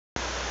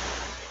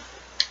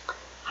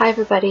Hi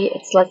everybody,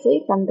 it's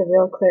Leslie from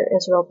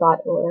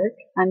therealclearisrael.org.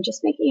 I'm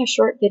just making a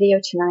short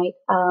video tonight.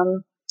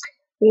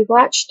 We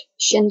watched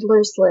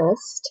Schindler's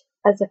List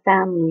as a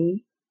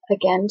family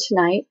again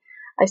tonight.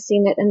 I've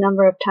seen it a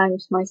number of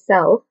times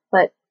myself,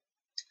 but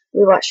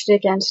we watched it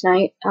again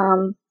tonight.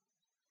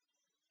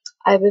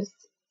 I was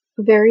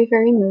very,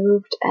 very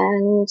moved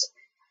and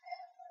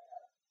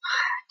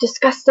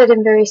disgusted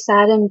and very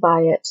saddened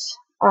by it.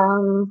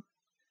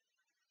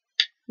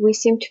 We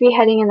seem to be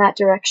heading in that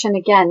direction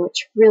again,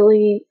 which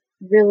really,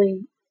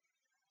 really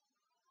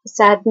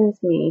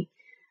saddens me.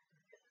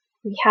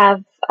 We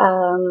have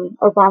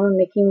Obama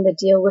making the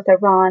deal with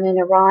Iran, and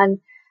Iran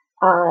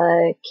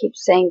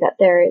keeps saying that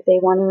they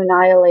want to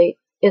annihilate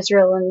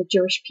Israel and the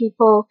Jewish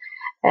people,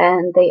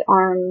 and they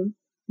arm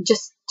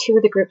just two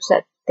of the groups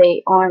that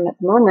they arm at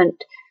the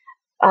moment.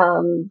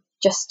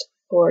 Just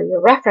for your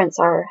reference,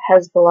 are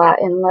Hezbollah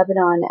in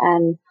Lebanon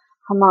and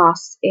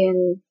Hamas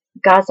in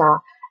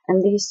Gaza.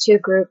 And these two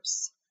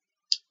groups,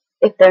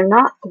 if they're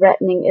not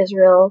threatening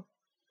Israel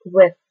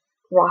with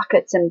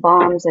rockets and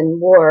bombs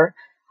and war,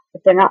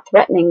 if they're not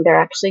threatening, they're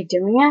actually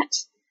doing it.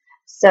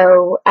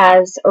 So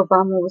as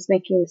Obama was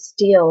making this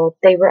deal,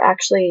 they were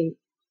actually,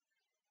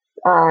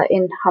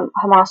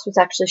 Hamas was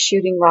actually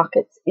shooting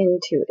rockets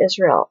into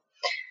Israel.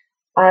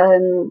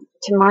 To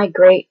my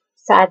great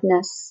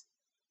sadness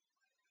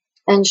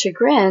and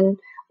chagrin,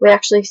 we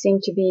actually seem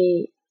to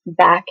be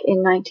back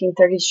in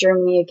 1930s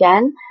Germany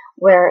again,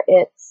 where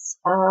it's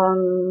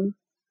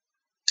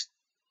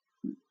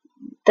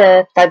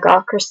the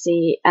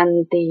thugocracy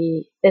and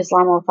the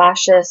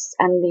Islamofascists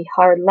and the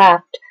hard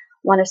left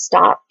want to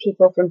stop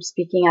people from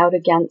speaking out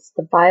against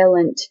the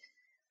violent,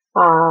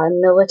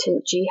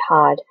 militant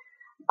jihad.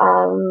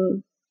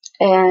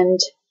 And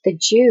the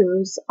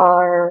Jews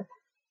are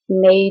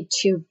made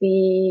to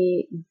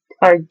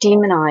are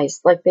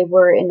demonized like they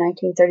were in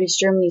 1930s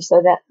Germany,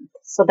 so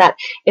that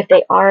if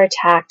they are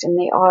attacked and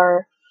they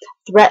are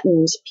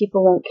threatened,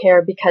 people won't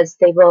care because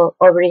they will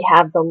already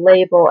have the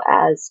label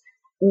as,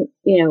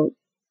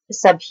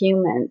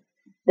 subhuman.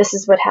 This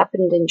is what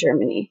happened in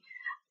Germany.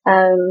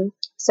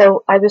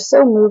 So I was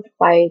so moved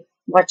by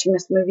watching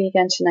this movie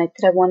again tonight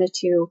that I wanted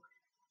to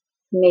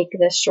make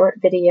this short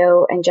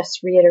video and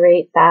just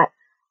reiterate that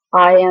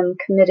I am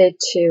committed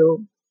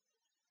to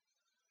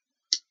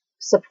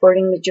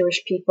supporting the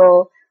Jewish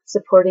people,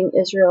 supporting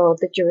Israel,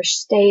 the Jewish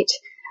state,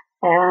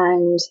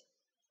 and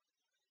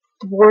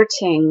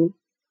thwarting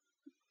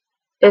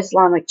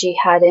Islamic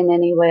Jihad in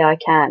any way I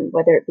can,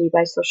 whether it be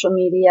by social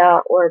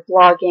media or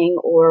blogging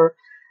or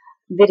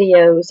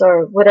videos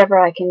or whatever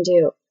I can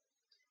do.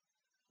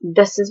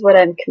 This is what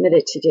I'm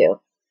committed to do,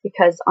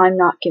 because I'm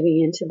not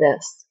giving into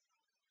this.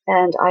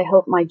 And I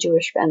hope my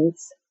Jewish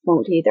friends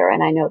won't either,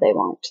 and I know they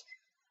won't.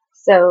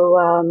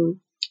 So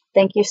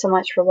thank you so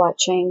much for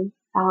watching.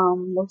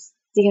 We'll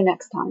see you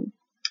next time.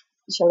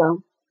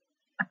 Shalom.